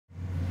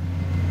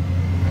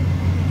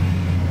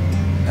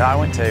I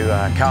went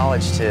to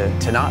college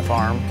to not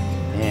farm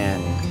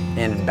and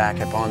ended back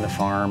up on the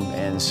farm,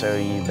 and so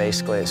you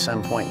basically at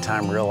some point in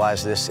time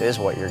realize this is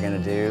what you're going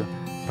to do.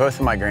 Both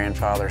of my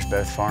grandfathers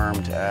both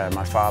farmed.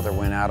 My father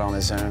went out on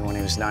his own when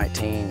he was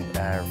 19,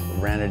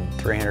 rented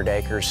 300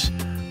 acres.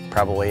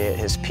 Probably at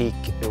his peak,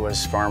 it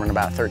was farming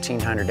about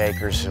 1,300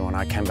 acres. And when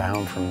I came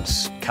home from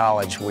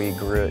college, we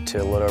grew it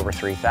to a little over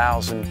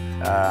 3,000.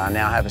 I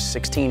now have a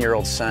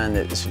 16-year-old son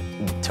that is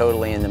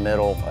totally in the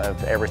middle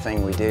of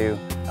everything we do.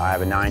 I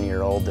have a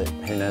 9-year-old that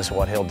who knows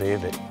what he'll do,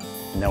 but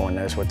no one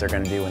knows what they're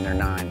going to do when they're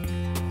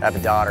 9. I have a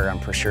daughter. I'm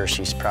for sure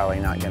she's probably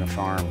not going to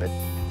farm, but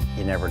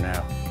you never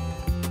know.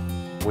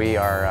 We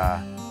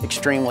are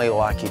extremely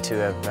lucky to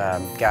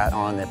have got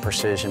on the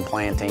precision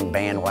planting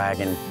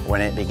bandwagon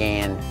when it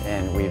began,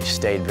 and we've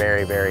stayed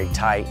very, very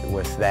tight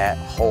with that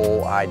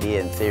whole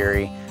idea and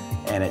theory,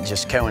 and it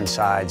just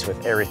coincides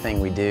with everything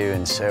we do.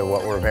 And so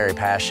what we're very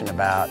passionate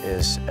about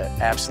is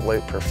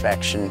absolute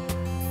perfection.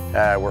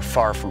 We're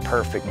far from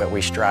perfect, but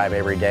we strive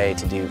every day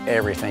to do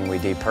everything we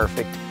do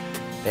perfect.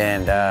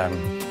 And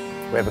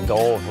we have a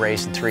goal of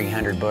raising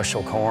 300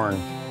 bushel corn.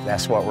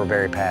 That's what we're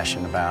very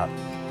passionate about,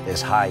 is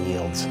high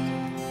yields.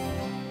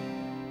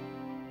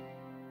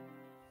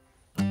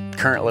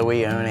 Currently,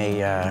 we own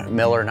a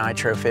Meier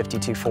Nitro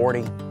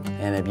 5240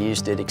 and have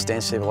used it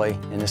extensively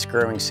in this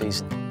growing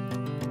season.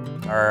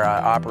 Our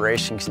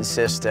operation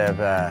consists of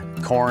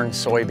corn,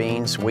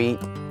 soybeans, wheat,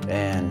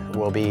 and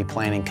we'll be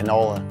planting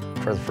canola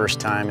for the first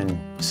time in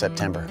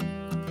September.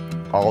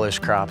 All those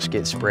crops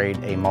get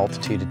sprayed a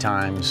multitude of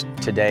times.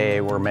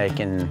 Today, we're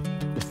making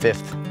the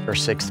 5th or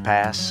 6th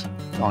pass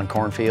on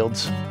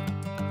cornfields.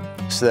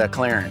 So the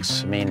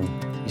clearance, I mean,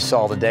 you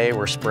saw today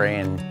we're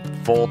spraying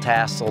full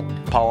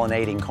tasseled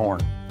pollinating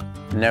corn,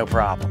 no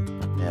problem.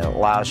 It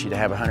allows you to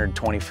have a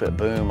 120-foot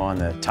boom on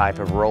the type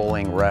of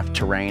rolling rough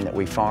terrain that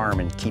we farm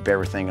and keep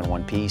everything in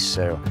one piece,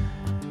 so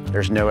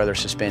there's no other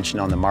suspension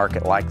on the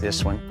market like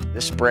this one.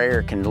 This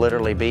sprayer can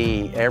literally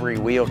be, every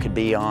wheel could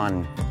be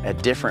on a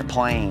different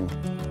plane,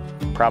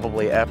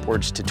 probably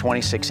upwards to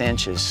 26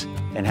 inches,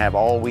 and have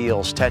all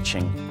wheels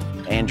touching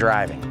and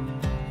driving.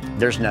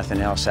 There's nothing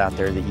else out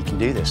there that you can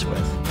do this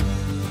with.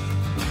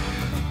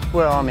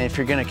 Well, I mean, if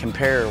you're going to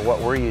compare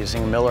what we're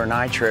using, Meier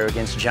Nitro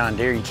against John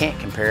Deere, you can't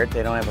compare it.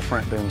 They don't have a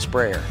front boom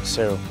sprayer.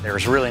 So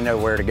there's really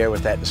nowhere to go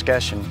with that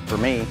discussion for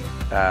me.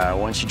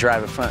 Once you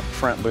drive a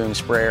front boom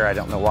sprayer, I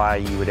don't know why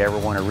you would ever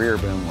want a rear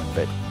boom one,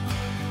 but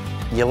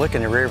you look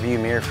in the rear view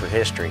mirror for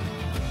history,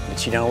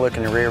 but you don't look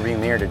in the rear view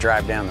mirror to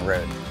drive down the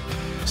road.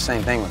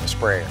 Same thing with the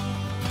sprayer.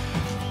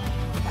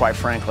 Quite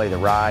frankly, the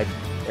ride,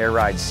 air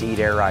ride seat,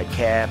 air ride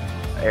cab,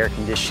 air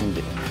conditioned,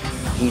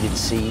 heated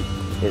seat,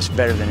 is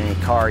better than any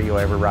car you'll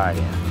ever ride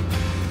in.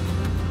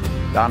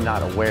 I'm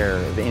not aware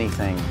of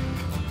anything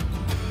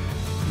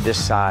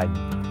this side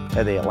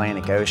of the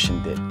Atlantic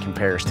Ocean that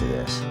compares to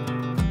this.